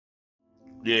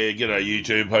Yeah, g'day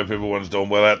YouTube. Hope everyone's doing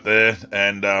well out there,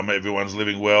 and everyone's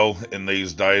living well in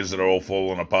these days that are all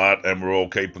falling apart, and we're all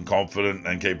keeping confident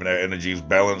and keeping our energies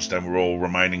balanced, and we're all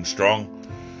remaining strong.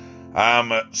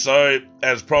 So,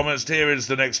 as promised, here is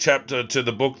the next chapter to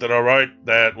the book that I wrote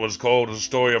that was called A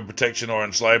Story of Protection or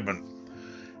Enslavement.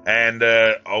 And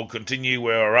I'll continue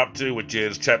where we're up to, which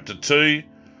is chapter 2,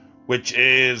 which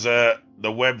is the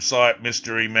website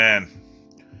Mystery Man.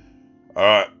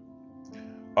 Alright.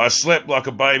 I slept like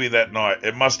a baby that night.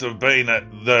 It must have been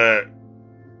the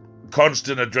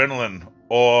constant adrenaline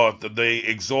or the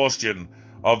exhaustion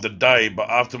of the day, but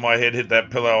after my head hit that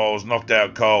pillow, I was knocked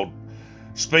out cold.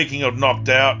 Speaking of knocked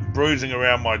out, bruising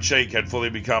around my cheek had fully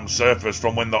become surface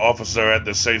from when the officer at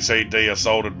the CCD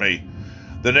assaulted me.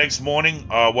 The next morning,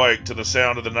 I awoke to the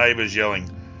sound of the neighbours yelling.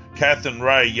 Kath and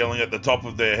Ray yelling at the top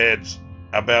of their heads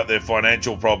about their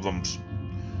financial problems.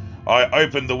 I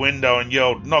opened the window and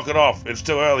yelled, "Knock it off, it's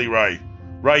too early, Ray."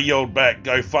 Ray yelled back,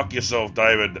 "Go fuck yourself,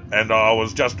 David," and I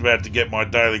was just about to get my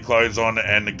daily clothes on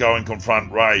and go and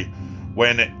confront Ray,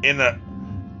 when in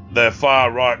the far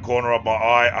right corner of my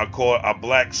eye I caught a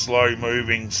black,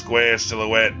 slow-moving square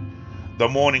silhouette. The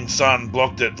morning sun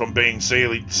blocked it from being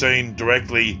seen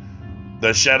directly.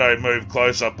 The shadow moved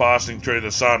closer, passing through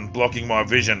the sun, blocking my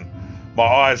vision. My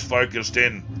eyes focused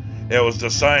in. It was the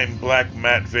same black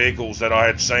matte vehicles that I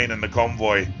had seen in the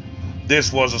convoy.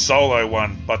 This was a solo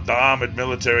one, but the armoured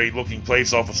military-looking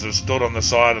police officers stood on the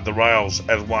side of the rails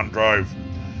as one drove.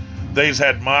 These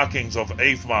had markings of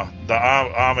IFMA. The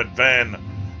armoured van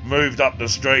moved up the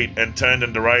street and turned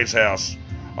into Ray's house.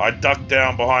 I ducked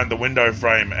down behind the window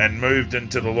frame and moved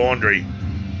into the laundry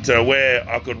to where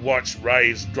I could watch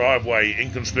Ray's driveway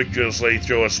inconspicuously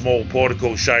through a small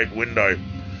portico-shaped window.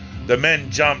 The men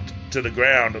jumped to the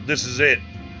ground. This is it.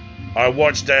 I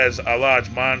watched as a large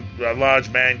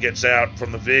man gets out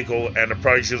from the vehicle and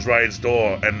approaches Ray's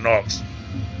door and knocks.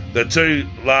 The two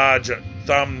large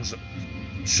thumbs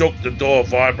shook the door,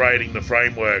 vibrating the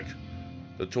framework.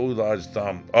 The two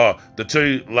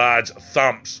large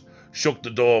thumps shook the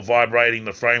door, vibrating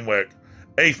the framework.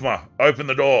 "IFMA, open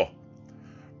the door."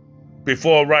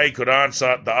 Before Ray could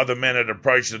answer, the other men had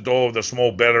approached the door with a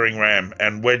small battering ram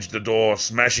and wedged the door,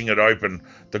 smashing it open.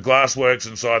 The glass works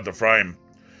inside the frame.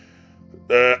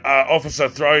 The officer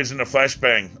throws in a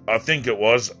flashbang. I think it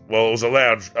was. Well, it was a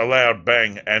loud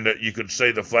bang, and you could see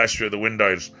the flash through the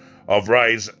windows of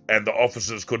Ray's, and the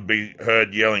officers could be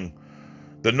heard yelling.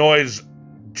 The noise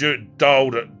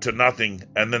dulled to nothing,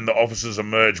 and then the officers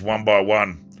emerged one by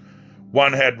one.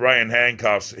 One had Ray in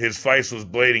handcuffs. His face was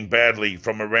bleeding badly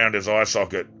from around his eye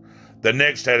socket. The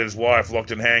next had his wife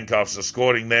locked in handcuffs,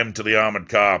 escorting them to the armoured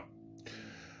car.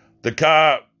 The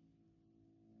car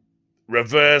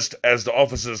reversed as the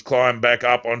officers climbed back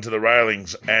up onto the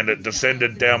railings, and it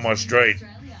descended down my street.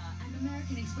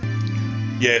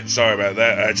 Yeah, sorry about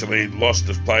that. I actually lost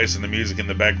the place and the music in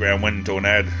the background went into an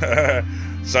ad.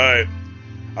 So,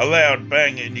 a loud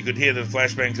bang, and you could hear the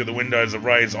flashbang through the windows of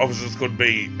Ray's. Officers could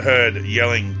be heard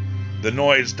yelling. The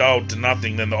noise dulled to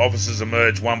nothing, then the officers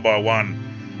emerged one by one.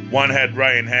 One had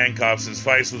Ray in handcuffs. His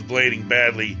face was bleeding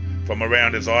badly from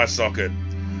around his eye socket.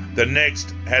 The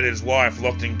next had his wife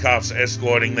locked in cuffs,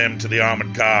 escorting them to the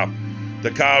armoured car.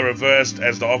 The car reversed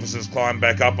as the officers climbed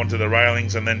back up onto the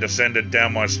railings and then descended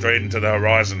down my street into the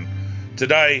horizon.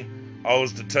 Today, I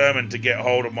was determined to get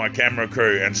hold of my camera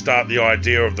crew and start the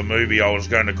idea of the movie I was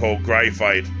going to call Grey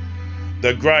Fate.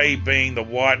 The grey being the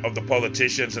white of the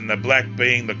politicians and the black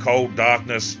being the cold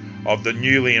darkness of the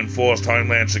newly enforced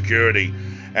Homeland Security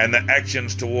and the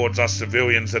actions towards us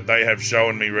civilians that they have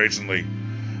shown me recently.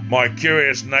 My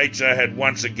curious nature had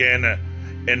once again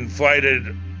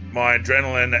inflated my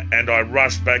adrenaline, and I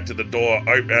rushed back to the door,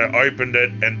 opened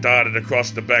it and darted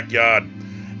across the backyard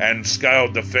and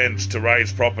scaled the fence to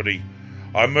Ray's property.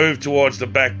 I moved towards the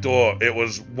back door. It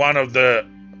was one of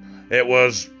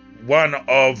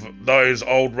those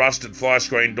old rusted fly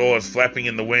screen doors flapping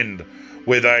in the wind,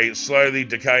 with a slowly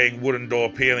decaying wooden door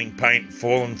peeling paint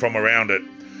falling from around it.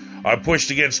 I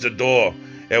pushed against the door.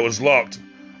 It was locked.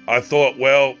 I thought,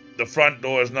 well, the front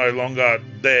door is no longer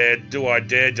there. Do I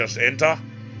dare just enter,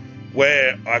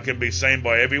 where I can be seen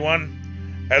by everyone?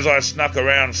 As I snuck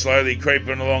around, slowly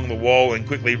creeping along the wall and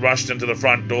quickly rushed into the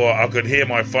front door, I could hear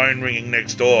my phone ringing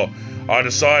next door. I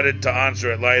decided to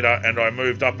answer it later, and I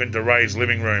moved up into Ray's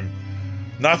living room.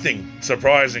 Nothing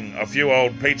surprising. A few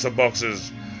old pizza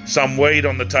boxes, some weed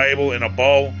on the table in a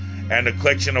bowl, and a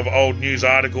collection of old news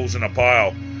articles in a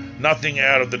pile. Nothing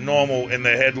out of the normal in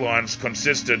the headlines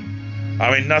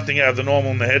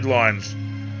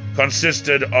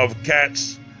consisted of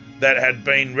cats that had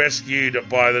been rescued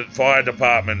by the fire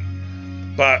department.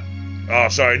 But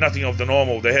nothing of the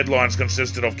normal. The headlines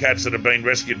consisted of cats that had been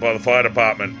rescued by the fire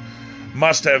department.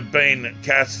 Must have been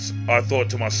cats, I thought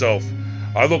to myself.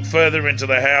 I looked further into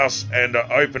the house and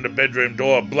opened a bedroom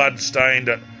door. Blood-stained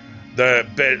the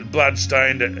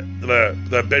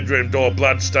bedroom door,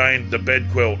 blood-stained the bed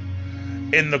quilt.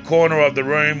 In the corner of the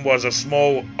room was a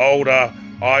small, older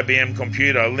IBM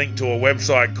computer linked to a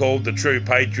website called The True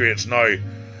Patriots Know.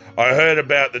 I heard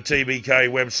about the TBK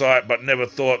website but never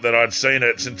thought that I'd seen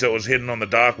it since it was hidden on the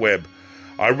dark web.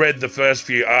 I read the first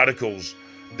few articles.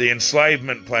 The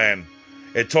Enslavement Plan.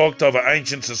 It talked of an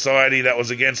ancient society that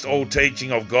was against all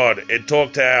teaching of God. It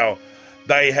talked how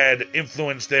they had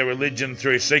influenced their religion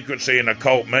through secrecy and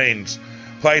occult means,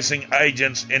 placing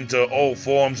agents into all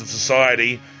forms of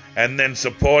society and then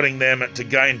supporting them to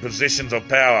gain positions of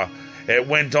power. It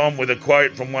went on with a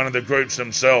quote from one of the groups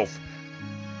themselves.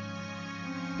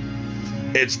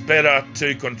 It's better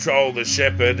to control the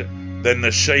shepherd than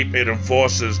the sheep. It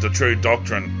enforces the true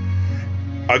doctrine.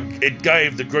 It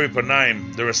gave the group a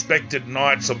name, the Respected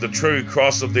Knights of the True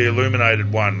Cross of the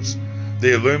Illuminated Ones.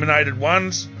 The Illuminated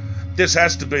Ones? This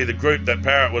has to be the group that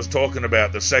Parrot was talking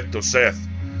about, the sect of Seth.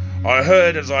 I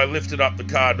heard as I lifted up the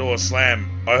car door slam.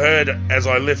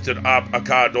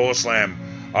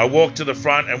 I walked to the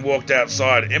front and walked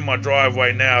outside. In my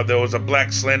driveway now there was a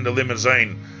black slender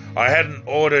limousine. I hadn't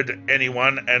ordered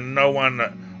anyone and no one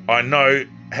I know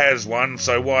has one,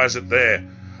 so why is it there?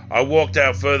 I walked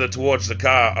out further towards the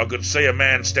car. I could see a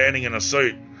man standing in a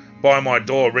suit by my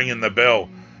door ringing the bell.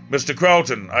 Mr.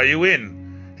 Crowley, are you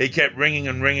in? He kept ringing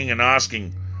and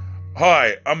asking.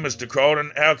 Hi, I'm Mr. Crowley.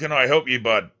 How can I help you,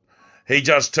 bud? He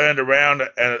just turned around,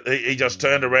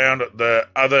 the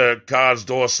other car's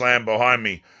door slammed behind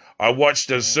me. I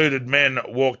watched as suited men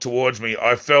walk towards me.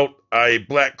 I felt a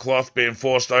black cloth being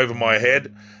forced over my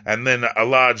head and then a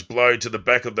large blow to the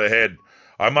back of the head.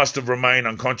 I must have remained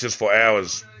unconscious for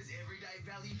hours.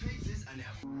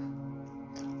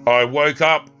 I woke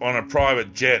up on a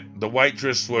private jet. The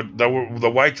waitresses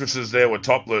there were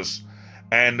topless,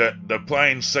 and the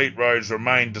plane seat rows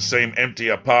remained to seem empty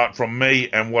apart from me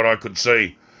and what I could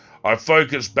see. I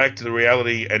focused back to the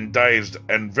reality and dazed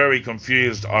and very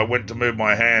confused. I went to move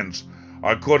my hands.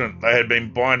 I couldn't. They had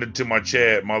been binded to my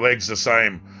chair, my legs the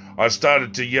same. I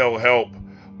started to yell, help.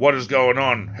 What is going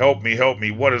on? Help me,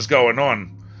 what is going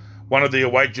on? One of the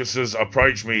waitresses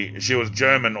approached me. She was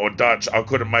German or Dutch. I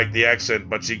couldn't make the accent,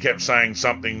 but she kept saying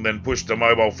something, then pushed the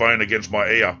mobile phone against my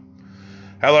ear.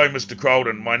 Hello, Mr.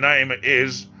 Crowley. My name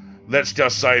is, let's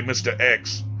just say, Mr.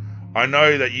 X. I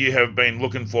know that you have been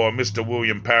looking for Mr.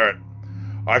 William Parrott.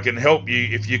 I can help you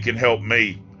if you can help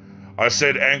me. I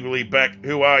said angrily back,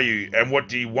 who are you and what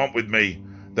do you want with me?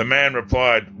 The man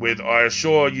replied with, I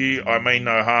assure you I mean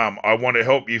no harm. I want to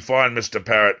help you find Mr.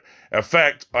 Parrott. In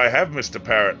fact, I have Mr.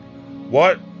 Parrott.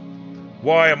 What?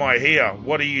 Why am I here?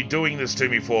 What are you doing this to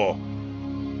me for?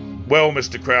 Well,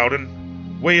 Mr. Crowley,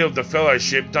 we of the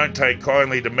Fellowship don't take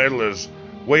kindly to meddlers.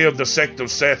 We of the sect of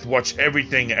Seth watch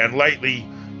everything, and lately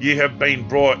you have been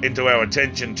brought into our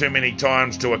attention too many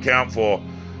times to account for.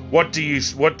 What do you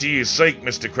seek,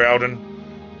 Mr. Crowley?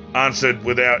 Answered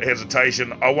without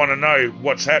hesitation, I want to know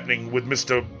what's happening with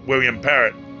Mr. William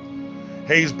Parrott.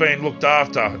 He's been looked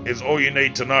after, is all you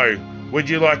need to know. Would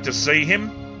you like to see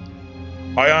him?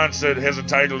 I answered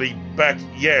hesitatingly back,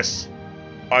 yes,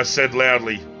 I said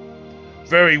loudly.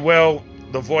 Very well,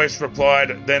 the voice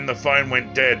replied, then the phone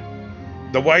went dead.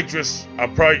 The waitress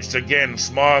approached again,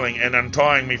 smiling and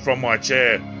untying me from my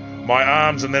chair, my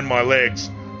arms and then my legs.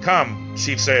 Come,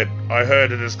 she said. I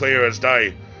heard it as clear as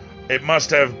day. It must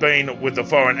have been with the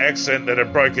foreign accent that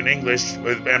had broken English,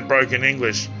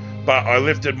 but I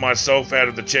lifted myself out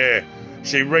of the chair.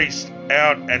 She reached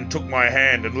out and took my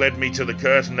hand and led me to the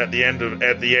curtain at the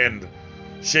end.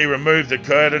 She removed the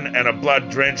curtain and a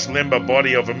blood-drenched limber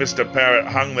body of a Mr. Parrott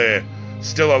hung there,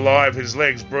 still alive, his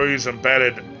legs bruised and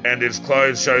battered, and his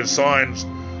clothes showed signs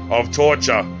of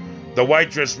torture. The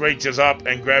waitress reaches up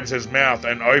and grabs his mouth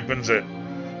and opens it.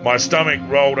 My stomach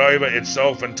rolled over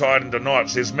itself and tightened to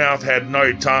knots. His mouth had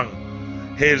no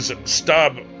tongue. His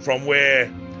stub from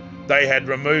where they had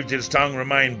removed his tongue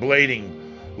remained bleeding.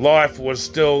 Life was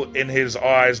still in his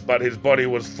eyes, but his body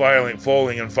was falling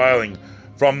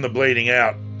from the bleeding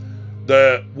out.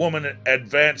 The woman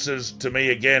advances to me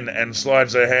again and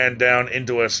slides her hand down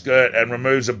into her skirt and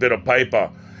removes a bit of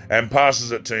paper and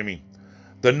passes it to me.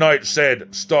 The note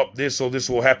said, stop this or this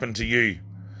will happen to you.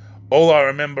 All I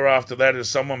remember after that is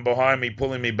someone behind me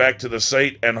pulling me back to the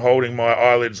seat and holding my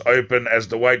eyelids open as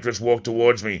the waitress walked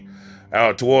towards me,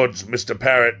 towards Mr.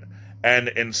 Parrott, and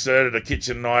inserted a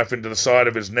kitchen knife into the side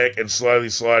of his neck and slowly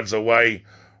slides away,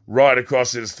 right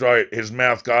across his throat, his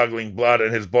mouth gargling blood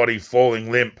and his body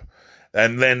falling limp,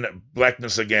 and then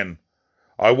blackness again.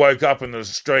 I woke up in the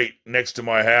street next to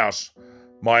my house.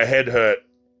 My head hurt,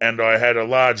 and I had a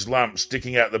large lump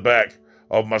sticking out the back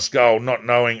of my skull, not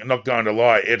going to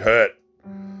lie, it hurt.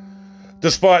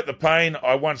 Despite the pain,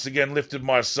 I once again lifted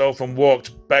myself and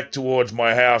walked back towards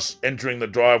my house, entering the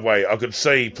driveway. I could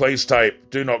see police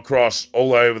tape, "Do not cross,"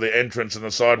 all over the entrance and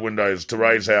the side windows to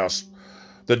Ray's house.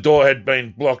 The door had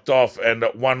been blocked off, and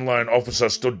one lone officer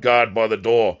stood guard by the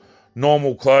door,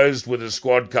 normal closed, with his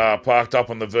squad car parked up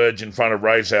on the verge in front of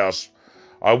Ray's house.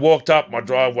 I walked up my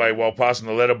driveway while passing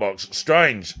the letterbox.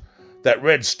 Strange. That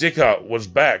red sticker was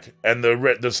back, and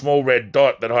the small red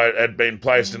dot that had been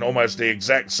placed in almost the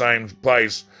exact same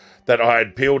place that I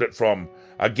had peeled it from.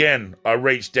 Again, I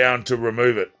reached down to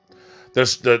remove it.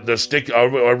 The sticker. I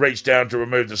reached down to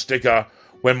remove the sticker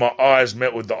when my eyes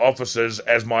met with the officer's.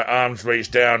 As my arms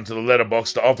reached down to the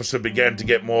letterbox, the officer began to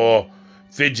get more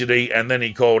fidgety, and then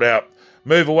he called out,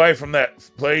 "Move away from that,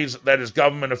 please. That is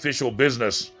government official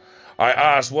business." I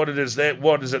asked what is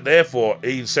it there for?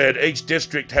 He said each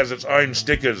district has its own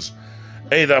stickers,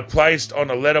 either placed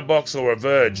on a letterbox or a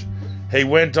verge. He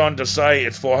went on to say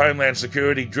it's for Homeland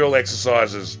Security drill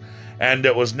exercises, and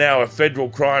it was now a federal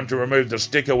crime to remove the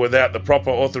sticker without the proper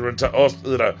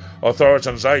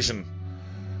authorization.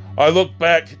 I looked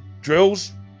back.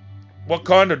 Drills? What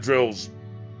kind of drills?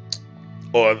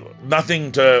 Or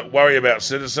nothing to worry about,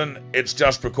 citizen. It's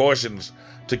just precautions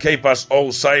to keep us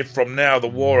all safe from now the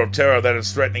war of terror that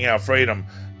is threatening our freedom.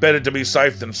 Better to be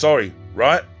safe than sorry,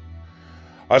 right?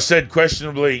 I said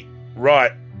questionably,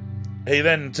 right. He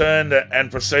then turned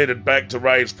and proceeded back to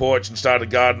Ray's porch and started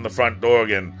guarding the front door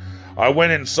again. I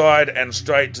went inside and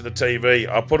straight to the TV.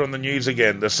 I put on the news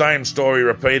again, the same story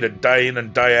repeated day in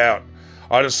and day out.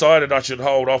 I decided I should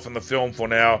hold off on the film for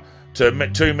now.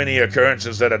 Too many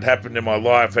occurrences that had happened in my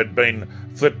life had been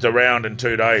flipped around in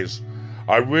 2 days.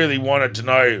 I really wanted to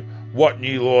know what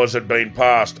new laws had been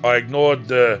passed. I ignored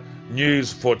the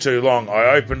news for too long.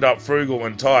 I opened up Frugal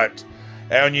and typed,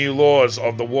 "Our new laws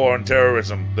of the war on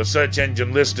terrorism." The search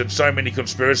engine listed so many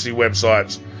conspiracy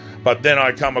websites, but then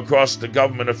I come across the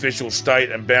government official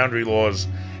state and boundary laws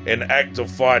in act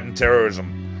of fighting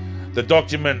terrorism. The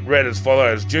document read as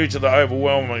follows: "Due to the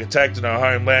overwhelming attack on our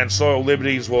homeland, soil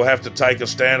liberties will have to take a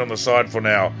stand on the side for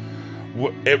now."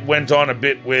 It went on a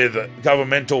bit with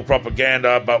governmental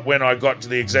propaganda, but when I got to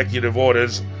the executive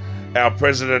orders our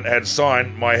president had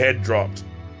signed, my head dropped,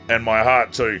 and my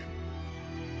heart too.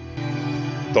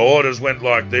 The orders went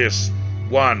like this.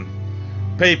 1.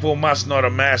 People must not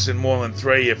amass in more than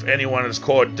 3. If anyone is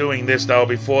caught doing this, they will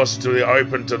be forced to be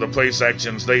open to the police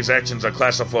actions. These actions are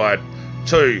classified.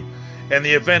 2. In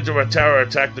the event of a terror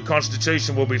attack, the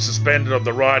Constitution will be suspended of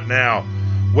the right now.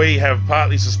 We have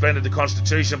partly suspended the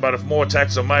Constitution, but if more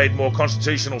attacks are made, more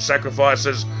constitutional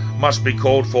sacrifices must be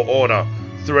called for order.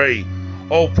 3.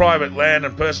 All private land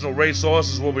and personal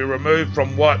resources will be removed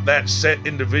from that set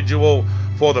individual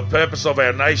for the purpose of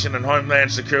our Nation and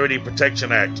Homeland Security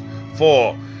Protection Act.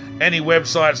 4. Any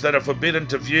websites that are forbidden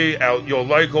to view your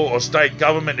local or state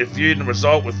government if viewed and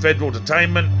result with federal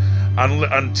detainment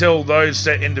until those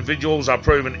set individuals are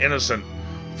proven innocent.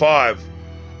 5.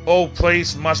 All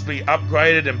police must be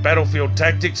upgraded in battlefield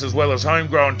tactics as well as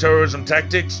homegrown terrorism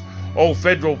tactics. All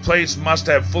federal police must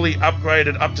have fully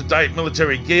upgraded, up-to-date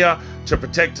military gear to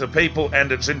protect the people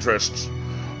and its interests.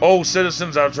 All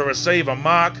citizens are to receive a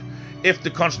mark if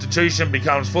the Constitution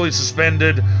becomes fully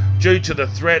suspended due to the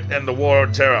threat and the war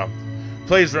on terror.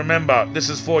 Please remember, this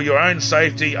is for your own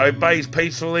safety. Obey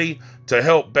peacefully to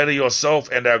help better yourself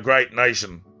and our great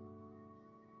nation.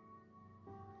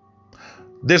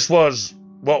 This was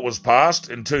what was passed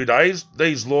in 2 days.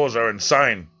 These laws are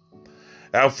insane.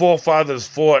 Our forefathers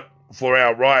fought for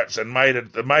our rights and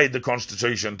made the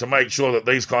Constitution to make sure that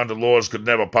these kind of laws could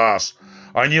never pass.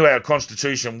 I knew our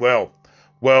Constitution well.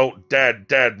 Well,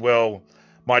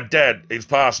 my dad, he's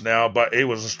passed now, but he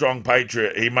was a strong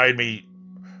patriot. He made me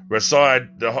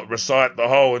recite the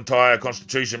whole entire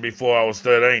Constitution before I was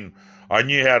 13. I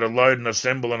knew how to load and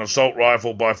assemble an assault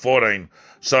rifle by 14.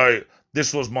 So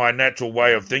this was my natural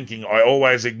way of thinking. I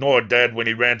always ignored Dad when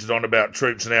he ranted on about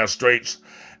troops in our streets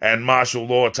and martial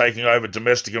law taking over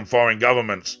domestic and foreign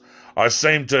governments. It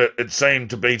seemed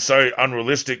to be so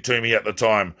unrealistic to me at the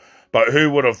time. But who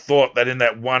would have thought that in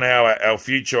that 1 hour our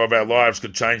future of our lives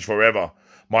could change forever?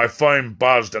 My phone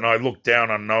buzzed and I looked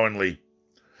down unknowingly.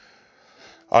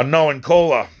 "Unknown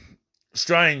caller."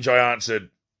 "Strange," I answered.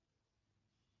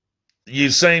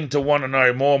 "You seem to want to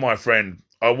know more, my friend.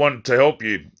 I want to help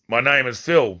you. My name is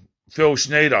Phil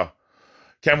Schneider.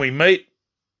 Can we meet?"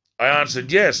 I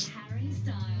answered yes.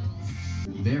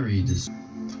 Very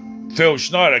Phil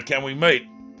Schneider, can we meet?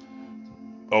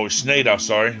 Oh, Schneider,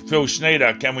 sorry. Phil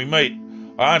Schneider, can we meet?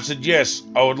 I answered yes.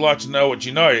 I would like to know what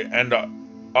you know, and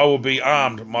I will be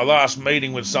armed. My last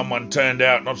meeting with someone turned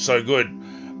out not so good.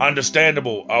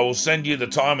 Understandable. I will send you the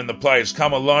time and the place.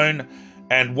 Come alone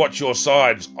and watch your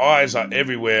sides. Eyes are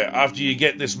everywhere. After you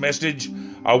get this message,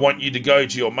 I want you to go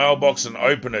to your mailbox and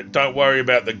open it. Don't worry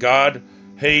about the guard.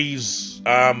 He's,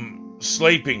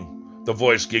 sleeping, the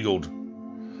voice giggled.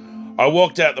 I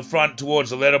walked out the front towards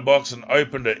the letterbox and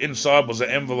opened it. Inside was an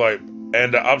envelope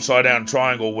and an upside-down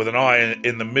triangle with an eye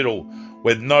in the middle,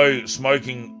 with no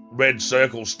smoking red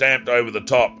circle stamped over the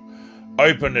top.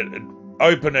 Open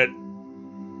it,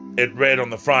 it read on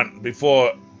the front.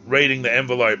 Before reading the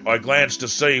envelope, I glanced to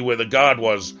see where the guard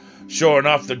was. Sure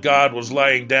enough, the guard was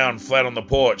laying down flat on the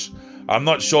porch. I'm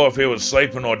not sure if he was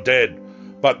sleeping or dead,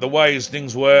 but the way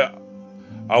things were,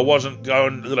 I wasn't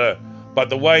going to... But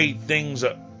the way things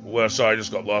were... Sorry, I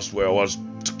just got lost where I was.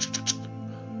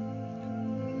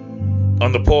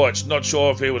 On the porch, not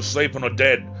sure if he was sleeping or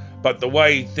dead, but the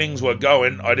way things were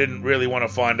going, I didn't really want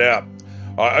to find out.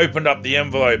 I opened up the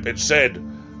envelope. It said,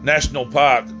 National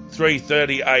Park,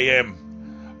 3:30 a.m.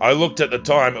 I looked at the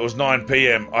time. It was 9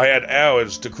 p.m. I had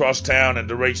hours to cross town and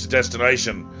to reach the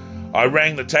destination. I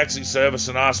rang the taxi service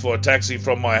and asked for a taxi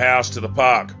from my house to the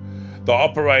park. The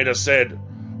operator said,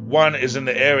 one is in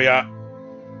the area.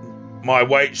 My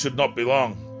wait should not be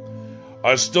long.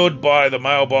 I stood by the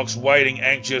mailbox waiting,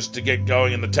 anxious to get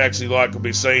going, and the taxi light could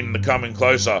be seen in the coming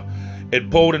closer. It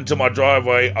pulled into my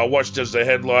driveway. I watched as the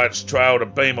headlights trailed a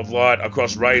beam of light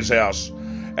across Ray's house.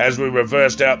 As we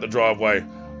reversed out the driveway,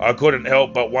 I couldn't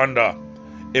help but wonder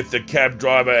if the cab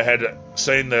driver had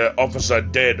seen the officer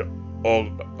dead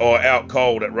or out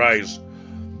cold at Ray's.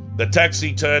 The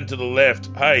taxi turned to the left.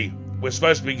 Hey, we're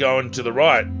supposed to be going to the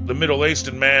right. The Middle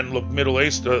Eastern man looked Middle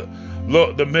Eastern.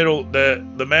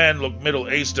 The man looked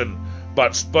Middle Eastern,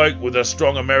 but spoke with a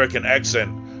strong American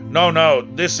accent. No,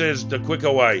 this is the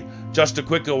quicker way. Just a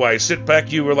quicker way. Sit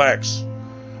back, you relax.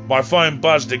 My phone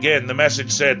buzzed again. The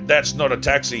message said, that's not a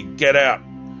taxi. Get out.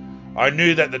 I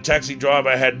knew that the taxi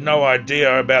driver had no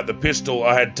idea about the pistol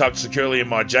I had tucked securely in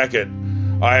my jacket.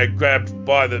 I had grabbed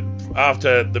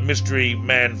after the mystery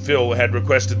man Phil had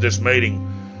requested this meeting.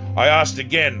 I asked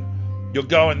again, you're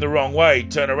going the wrong way,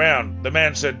 turn around. The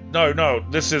man said, no,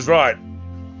 this is right.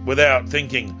 Without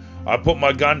thinking, I put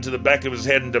my gun to the back of his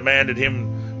head and demanded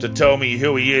him to tell me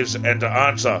who he is and to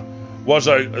answer.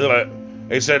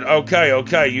 He said,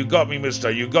 okay, you got me, mister,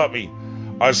 you got me.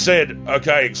 I said,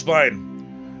 okay,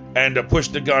 explain, and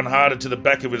pushed the gun harder to the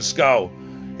back of his skull.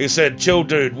 He said, chill,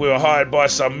 dude, we were hired by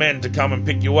some men to come and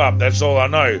pick you up, that's all I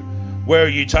know. Where are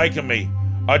you taking me?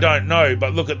 I don't know,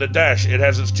 but look at the dash, it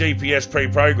has its GPS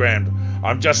pre-programmed.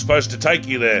 I'm just supposed to take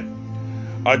you there.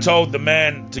 I told the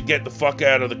man to get the fuck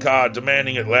out of the car,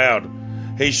 demanding it loud.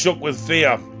 He shook with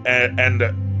fear and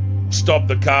stopped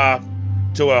the car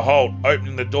to a halt,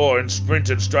 opening the door, and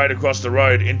sprinted straight across the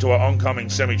road into an oncoming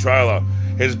semi-trailer.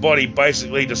 His body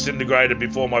basically disintegrated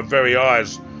before my very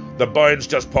eyes. The bones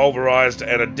just pulverized,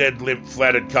 and a dead, limp,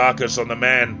 flattened carcass of the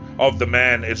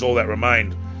man is all that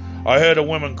remained. I heard a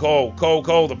woman call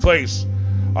the police.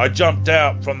 I jumped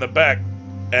out from the back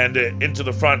and into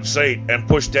the front seat and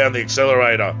pushed down the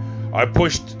accelerator. I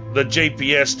pushed the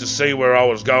GPS to see where I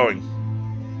was going.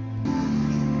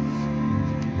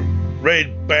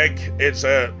 Read blank, it's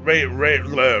a read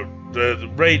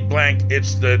blank,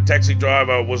 it's the taxi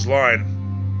driver was lying.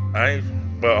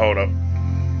 But hold up.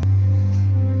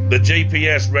 The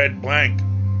GPS read blank.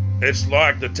 It's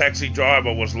like the taxi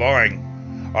driver was lying.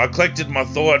 I collected my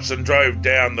thoughts and drove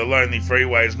down the lonely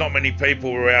freeways. Not many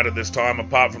people were out at this time,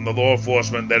 apart from the law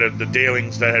enforcement that had the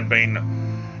dealings that had been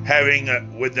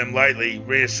having with them lately.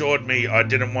 Reassured me I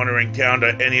didn't want to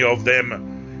encounter any of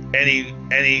them, any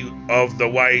of the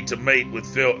way to meet with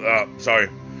Phil. I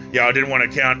didn't want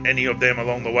to count any of them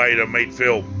along the way to meet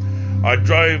Phil. I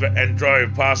drove and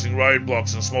drove, passing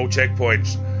roadblocks and small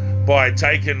checkpoints. By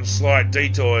taking slight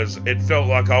detours, it felt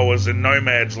like I was in no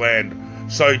man's land.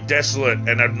 So desolate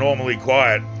and abnormally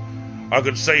quiet. I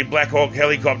could see Black Hawk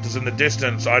helicopters in the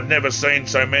distance. I'd never seen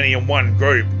so many in one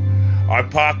group. I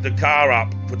parked the car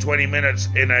up for 20 minutes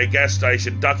in a gas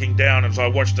station, ducking down as I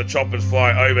watched the choppers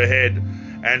fly overhead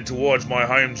and towards my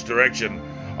home's direction.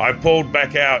 I pulled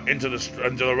back out into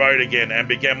the road again and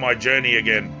began my journey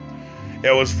again.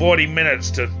 It was 40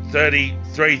 minutes to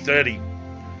 3:30.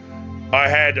 I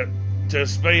had to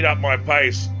speed up my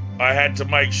pace. I had to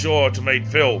make sure to meet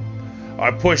Phil. I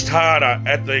pushed harder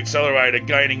at the accelerator,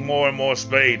 gaining more and more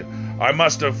speed. I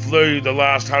must have flew the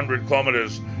last 100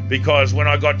 kilometers because when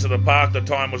I got to the park, the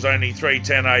time was only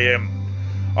 3:10 a.m.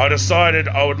 I decided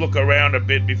I would look around a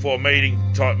bit before my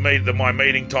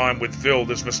meeting time with Phil,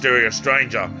 this mysterious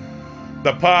stranger.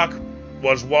 The park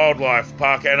was wildlife.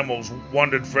 Park animals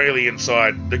wandered freely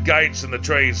inside. The gates and the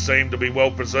trees seemed to be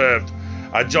well preserved.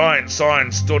 A giant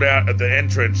sign stood out at the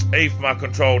entrance, IFMA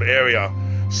controlled area,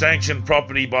 sanctioned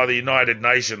property by the United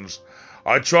Nations.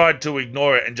 I tried to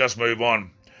ignore it and just move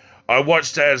on. I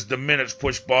watched as the minutes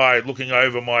pushed by, looking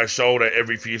over my shoulder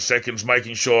every few seconds,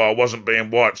 making sure I wasn't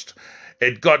being watched.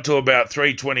 It got to about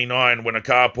 3:29 when a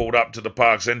car pulled up to the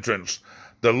park's entrance.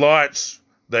 The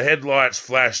headlights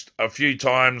flashed a few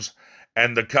times,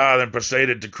 and the car then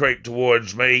proceeded to creep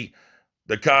towards me.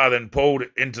 The car then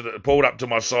pulled up to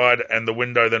my side, and the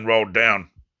window then rolled down.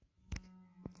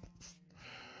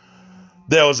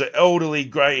 There was an elderly,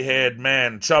 grey-haired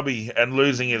man, chubby and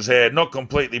losing his hair, not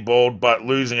completely bald, but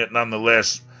losing it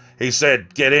nonetheless. He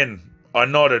said, "Get in." I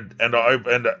nodded, and I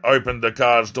opened the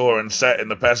car's door and sat in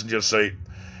the passenger seat.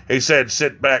 He said,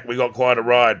 "Sit back, we got quite a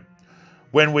ride.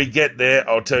 When we get there,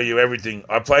 I'll tell you everything."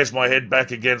 I placed my head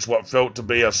back against what felt to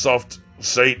be a soft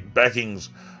seat backings.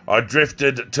 I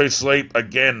drifted to sleep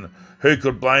again. Who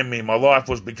could blame me? My life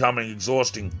was becoming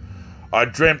exhausting. I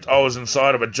dreamt I was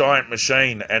inside of a giant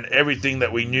machine, and everything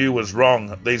that we knew was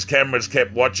wrong. These cameras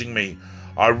kept watching me.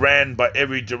 I ran, but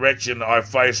every direction I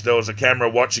faced there was a camera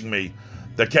watching me.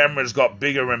 The cameras got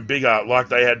bigger and bigger, like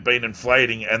they had been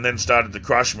inflating, and then started to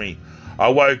crush me. I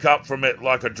woke up from it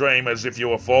like a dream, as if you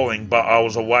were falling, but I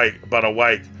was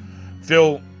awake.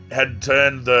 Phil had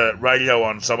turned the radio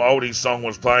on. Some oldie song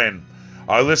was playing.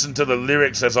 I listened to the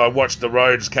lyrics as I watched the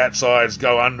road's cat's eyes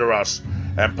go under us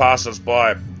and pass us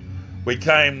by. We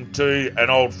came to an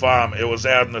old farm. It was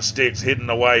out in the sticks, hidden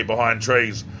away behind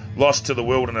trees, lost to the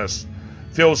wilderness.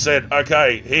 Phil said,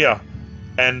 "Okay, here,"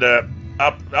 and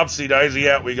upsy daisy,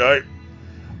 out we go.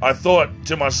 I thought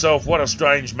to myself, what a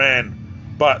strange man,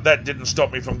 but that didn't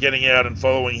stop me from getting out and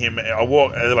following him.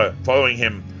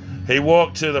 He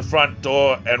walked to the front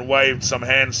door and waved some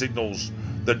hand signals.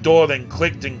 The door then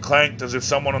clicked and clanked as if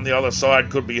someone on the other side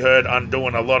could be heard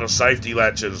undoing a lot of safety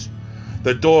latches.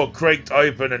 The door creaked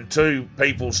open and two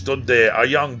people stood there, a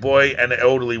young boy and an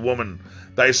elderly woman.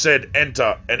 They said,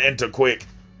 "Enter, and enter quick."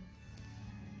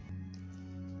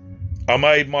 I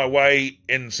made my way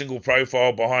in single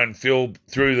profile behind Phil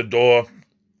through the door.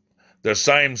 The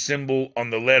same symbol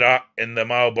on the letter in the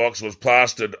mailbox was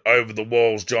plastered over the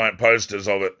walls, giant posters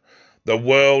of it. The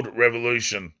World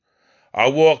Revolution. I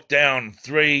walked down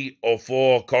 3 or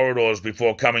 4 corridors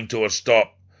before coming to a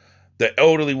stop. The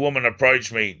elderly woman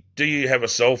approached me. "Do you have a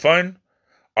cell phone?"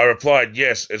 I replied,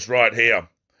 "Yes, it's right here."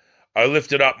 I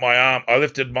lifted my arm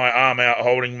out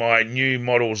holding my new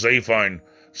model Z phone,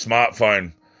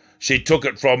 smartphone. She took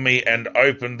it from me and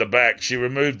opened the back. She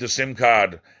removed the SIM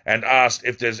card and asked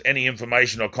if there's any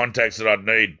information or contacts that I'd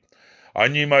need. I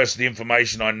knew most of the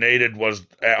information I needed was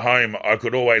at home. I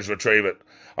could always retrieve it.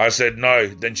 I said no.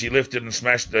 Then she lifted the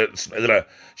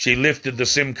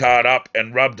SIM card up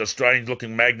and rubbed a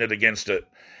strange-looking magnet against it.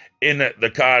 In it,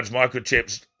 the card's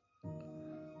microchips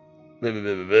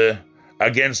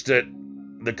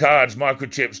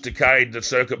decayed the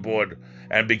circuit board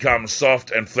and become soft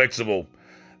and flexible.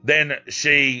 Then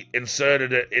she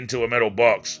inserted it into a metal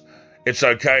box. "It's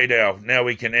okay now. Now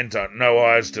we can enter. No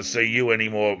eyes to see you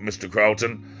anymore, Mr.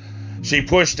 Carlton." She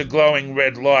pushed a glowing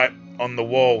red light on the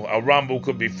wall. A rumble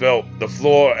could be felt. The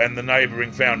floor and the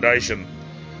neighbouring foundation.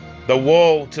 The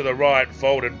wall to the right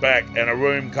folded back, and a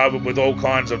room covered with all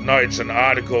kinds of notes and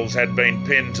articles had been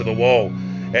pinned to the wall.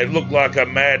 It looked like a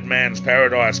Madman's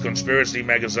Paradise conspiracy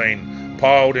magazine,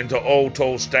 piled into all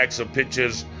tall stacks of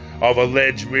pictures of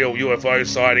alleged real UFO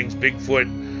sightings, Bigfoot,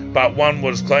 but one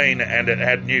was clean and it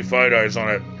had new photos on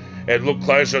it. It looked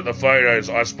closer at the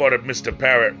photos. I spotted Mr.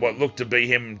 Parrott, what looked to be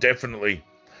him definitely.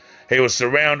 He was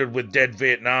surrounded with dead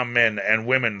Vietnam men and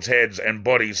women's heads and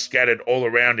bodies scattered all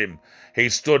around him. He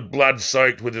stood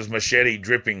blood-soaked with his machete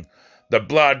dripping, the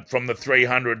blood from the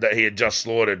 300 that he had just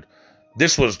slaughtered.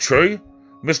 This was true?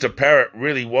 Mr. Parrott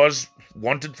really was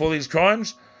wanted for these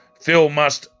crimes? Phil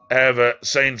must have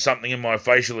seen something in my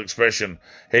facial expression.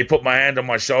 He put my hand on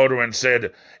my shoulder and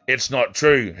said, "It's not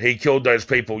true. He killed those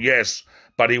people, yes,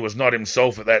 but he was not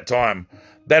himself at that time.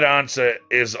 That answer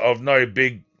is a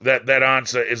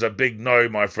big no,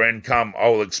 my friend. Come,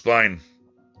 I'll explain."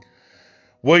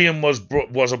 William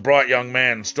was a bright young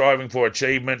man, striving for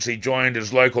achievements. He joined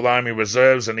his local army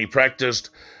reserves and he practiced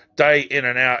day in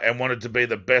and out and wanted to be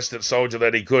the best at soldier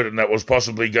that he could and that was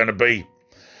possibly going to be.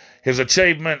 His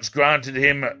achievements granted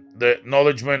him the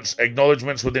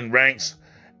acknowledgements within ranks,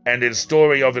 and his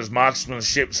story of his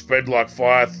marksmanship spread like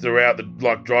fire throughout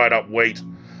like dried up wheat.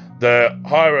 The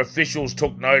higher officials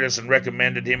took notice and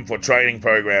recommended him for training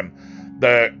program.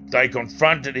 They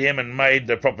confronted him and made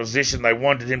the proposition they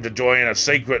wanted him to join a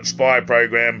secret spy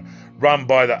program run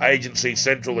by the Agency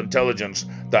Central Intelligence,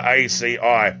 the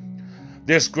ACI.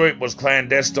 This group was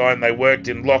clandestine. They worked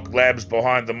in locked labs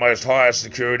behind the most highest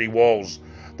security walls.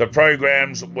 The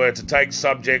programs were to take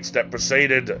subjects that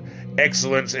preceded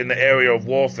excellence in the area of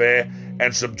warfare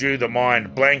and subdue the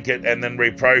mind, blanket, and then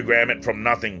reprogram it from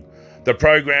nothing. The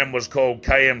program was called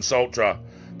KM Sultra.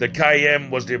 The KM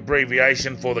was the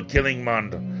abbreviation for the killing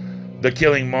mind,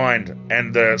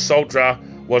 and the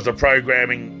Sultra was the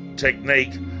programming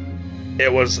technique.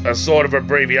 It was a sort of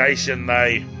abbreviation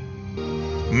they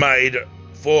made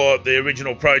for the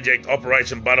original project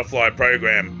Operation Butterfly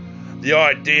program. The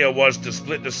idea was to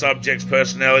split the subject's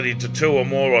personality to 2 or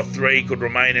more or 3 could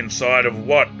remain inside of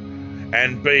what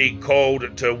and be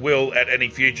called to will at any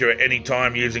future at any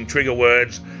time using trigger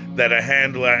words that a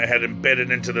handler had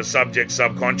embedded into the subject's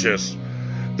subconscious.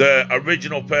 The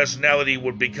original personality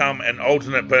would become an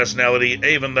alternate personality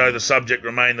even though the subject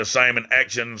remained the same in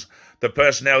actions. The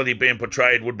personality being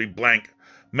portrayed would be blank,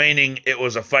 meaning it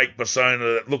was a fake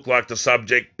persona that looked like the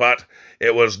subject, but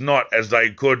it was not, as they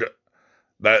could,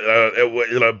 but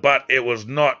it was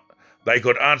not. They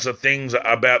could answer things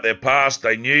about their past.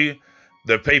 They knew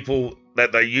the people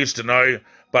that they used to know,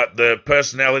 but the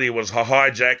personality was a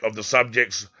hijack of the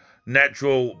subject's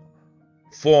natural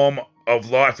form of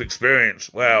life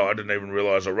experience. Wow, I didn't even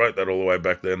realize I wrote that all the way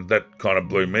back then. That kind of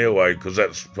blew me away, because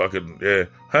that's fucking,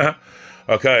 yeah.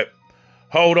 Okay.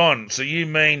 Hold on, so you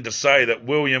mean to say that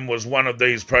William was one of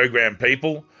these program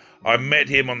people? I met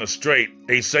him on the street.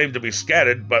 He seemed to be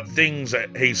scattered, but things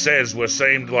that he says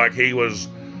seemed like he was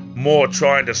more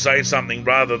trying to say something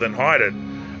rather than hide it.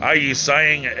 Are you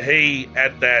saying he,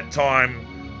 at that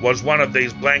time, was one of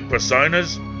these blank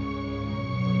personas?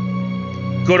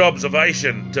 Good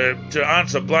observation. To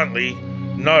answer bluntly,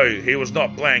 no, he was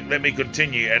not blank. Let me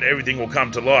continue and everything will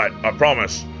come to light, I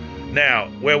promise. Now,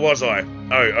 where was I?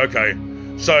 Oh, okay.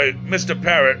 So, Mr.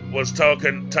 Parrott was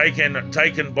taken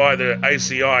by the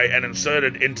ACI and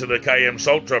inserted into the KM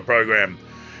Sultra program.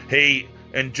 He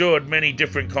endured many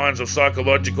different kinds of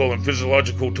psychological and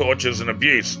physiological tortures and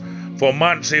abuse. For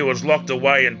months he was locked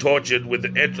away and tortured with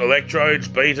electrodes,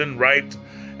 beaten, raped,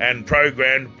 and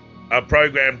programmed. A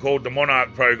program called the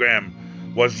Monarch program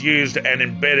was used and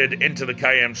embedded into the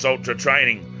KM Sultra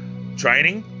training.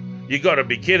 Training? You gotta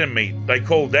be kidding me. They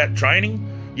called that training?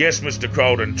 Yes, Mr.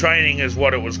 Crowley, training is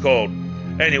what it was called.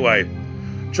 Anyway,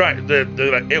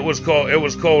 it was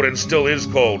called and still is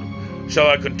called. Shall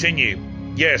I continue?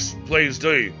 Yes, please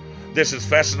do. This is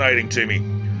fascinating to me.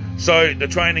 So the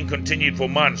training continued for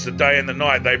months, the day and the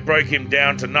night. They broke him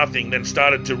down to nothing, then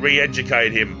started to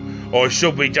re-educate him. Or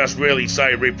should we just really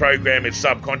say reprogram his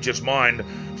subconscious mind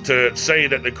to see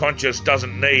that the conscious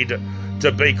doesn't need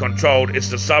to be controlled. It's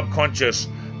the subconscious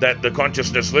that the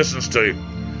consciousness listens to.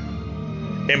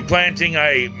 Implanting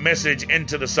a message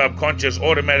into the subconscious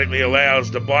automatically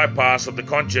allows the bypass of the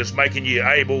conscious, making you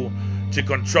able to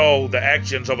control the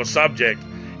actions of a subject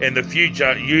in the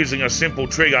future using a simple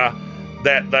trigger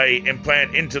that they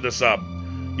implant into the sub.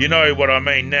 You know what I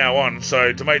mean now on,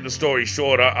 so to make the story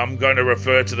shorter, I'm going to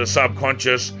refer to the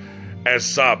subconscious as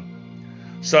sub.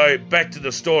 So back to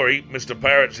the story, Mr.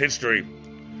 Parrott's history.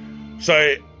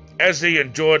 So as he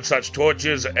endured such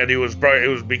tortures and he was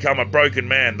become a broken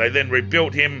man, they then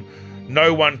rebuilt him.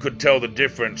 No one could tell the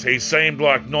difference. He seemed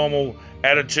like normal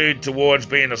attitude towards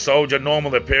being a soldier,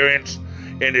 normal appearance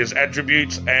in his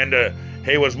attributes, and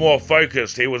he was more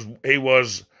focused. He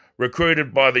was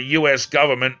recruited by the US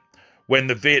government when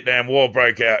the Vietnam War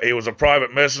broke out. He was a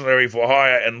private mercenary for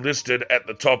hire, enlisted at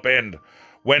the top end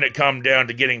when it come down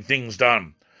to getting things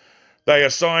done. They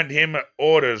assigned him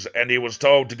orders and he was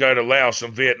told to go to Laos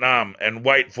and Vietnam and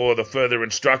wait for the further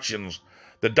instructions.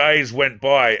 The days went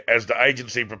by as the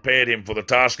agency prepared him for the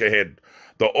task ahead.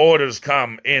 The orders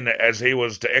come in as he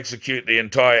was to execute the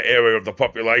entire area of the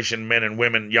population, men and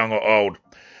women, young or old.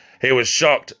 He was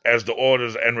shocked as the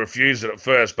orders and refused it at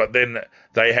first, but then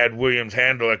they had William's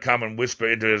handler come and whisper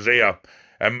into his ear.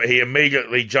 He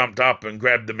immediately jumped up and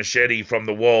grabbed the machete from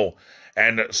the wall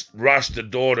and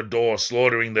rushed door to door,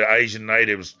 slaughtering the Asian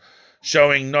natives,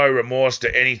 showing no remorse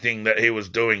to anything that he was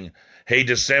doing. He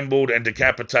dissembled and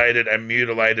decapitated and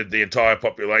mutilated the entire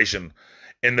population.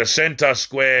 In the center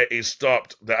square, he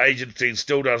stopped. The agency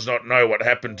still does not know what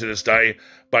happened to this day,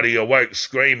 but he awoke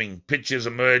screaming. Pictures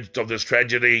emerged of this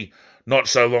tragedy not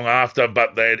so long after,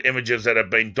 but they had images that had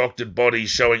been doctored bodies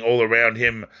showing all around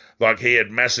him like he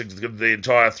had massacred the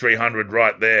entire 300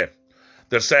 right there.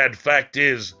 The sad fact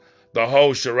is, the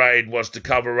whole charade was to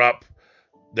cover up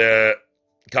the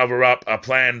cover-up a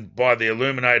plan by the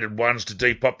Illuminated ones to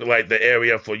depopulate the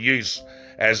area for use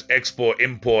as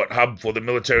export-import hub for the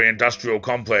military-industrial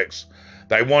complex.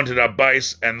 They wanted a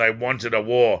base and they wanted a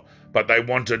war, but they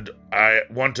wanted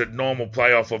normal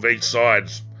playoff of each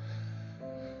sides.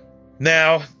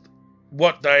 Now,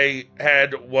 what they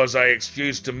had was an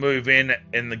excuse to move in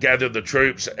and gather the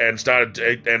troops and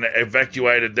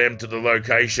evacuated them to the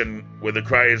location where the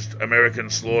crazed American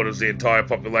slaughters the entire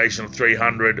population of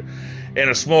 300 in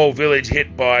a small village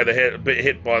hit by the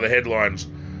headlines.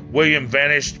 William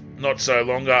vanished not so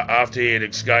long after he had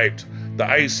escaped. The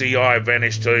ACI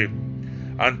vanished too.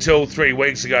 Until 3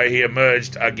 weeks ago he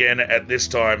emerged again. At this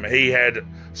time he had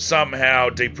somehow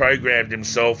deprogrammed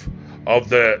himself of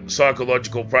the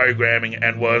psychological programming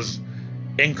and was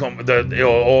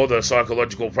the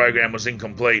psychological program was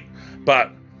incomplete,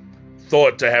 but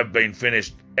thought to have been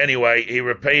finished. Anyway, he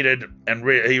repeated and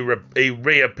he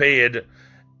reappeared.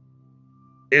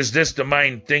 Is this the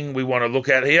main thing we want to look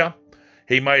at here?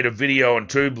 He made a video on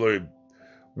TubeLube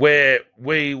where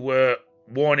we were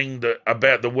warning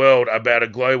about the world about a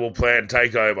global planned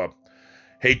takeover.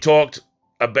 He talked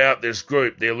about this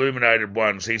group, the Illuminated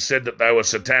ones. He said that they were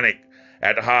satanic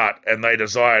at heart and they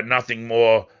desired nothing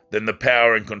more than the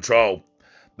power and control.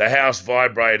 The house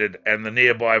vibrated and the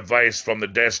nearby vase from the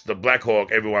desk, the Black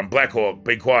Hawk, everyone, Black Hawk,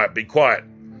 be quiet, be quiet.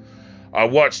 I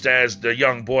watched as the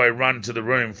young boy ran to the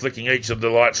room, flicking each of the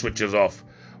light switches off.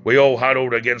 We all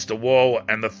huddled against the wall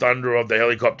and the thunder of the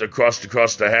helicopter crossed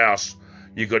across the house.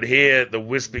 You could hear the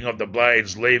wisping of the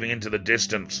blades leaving into the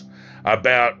distance.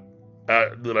 About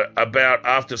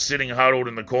after sitting huddled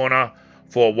in the corner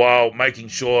for a while, making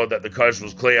sure that the coast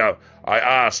was clear, I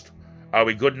asked, "Are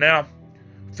we good now?"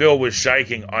 Phil was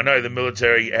shaking. I know the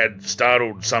military had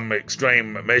started some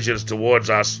extreme measures towards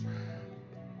us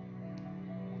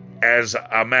as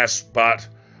a mass, but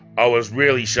he was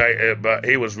really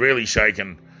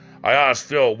shaken. I asked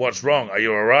Phil, "What's wrong? Are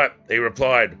you all right?" He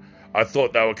replied, "I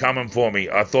thought they were coming for me.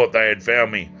 I thought they had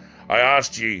found me." I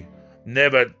asked you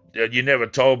never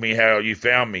told me how you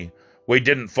found me. We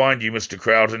didn't find you, Mr.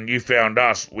 Crowley. You found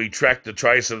us. We tracked the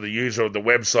trace of the user of the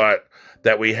website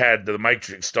that we had, the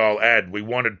Matrix-style ad. We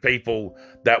wanted people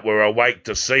that were awake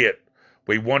to see it.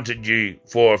 We watched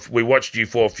you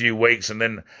for a few weeks and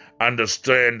then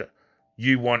understand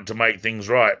you want to make things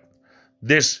right.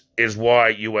 This is why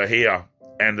you are here,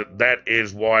 and that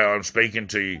is why I'm speaking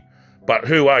to you. But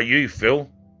who are you, Phil?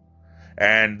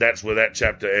 And that's where that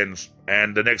chapter ends.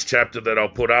 And the next chapter that I'll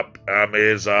put up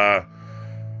is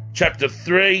Chapter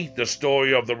 3, The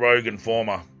Story of the Rogue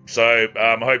Informer. So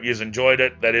I hope you've enjoyed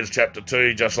it. That is Chapter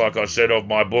 2, just like I said, of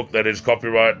my book. That is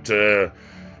copyright to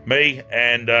me.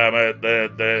 And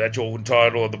the actual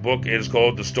title of the book is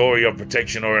called The Story of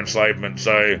Protection or Enslavement.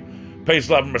 So peace,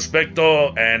 love, and respect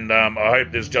all. And I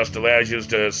hope this just allows you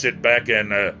to sit back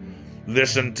and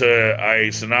listen to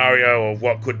a scenario of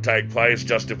what could take place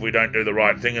just if we don't do the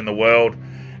right thing in the world.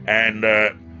 And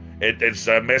it's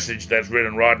a message that's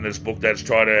written right in this book that's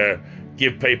trying to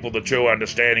give people the true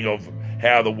understanding of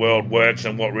how the world works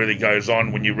and what really goes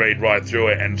on when you read right through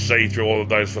it and see through all of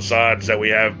those facades that we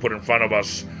have put in front of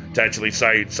us to actually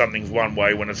say something's one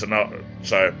way when it's another.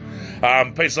 So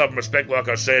peace, love, and respect, like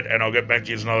I said, and I'll get back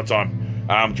to you another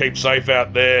time. Keep safe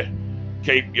out there,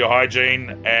 keep your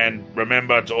hygiene, and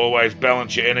remember to always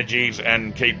balance your energies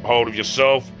and keep hold of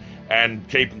yourself and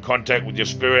keep in contact with your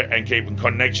spirit and keep in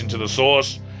connection to the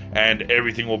source, and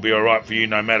everything will be all right for you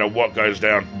no matter what goes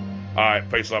down. All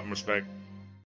right, peace, love, and respect.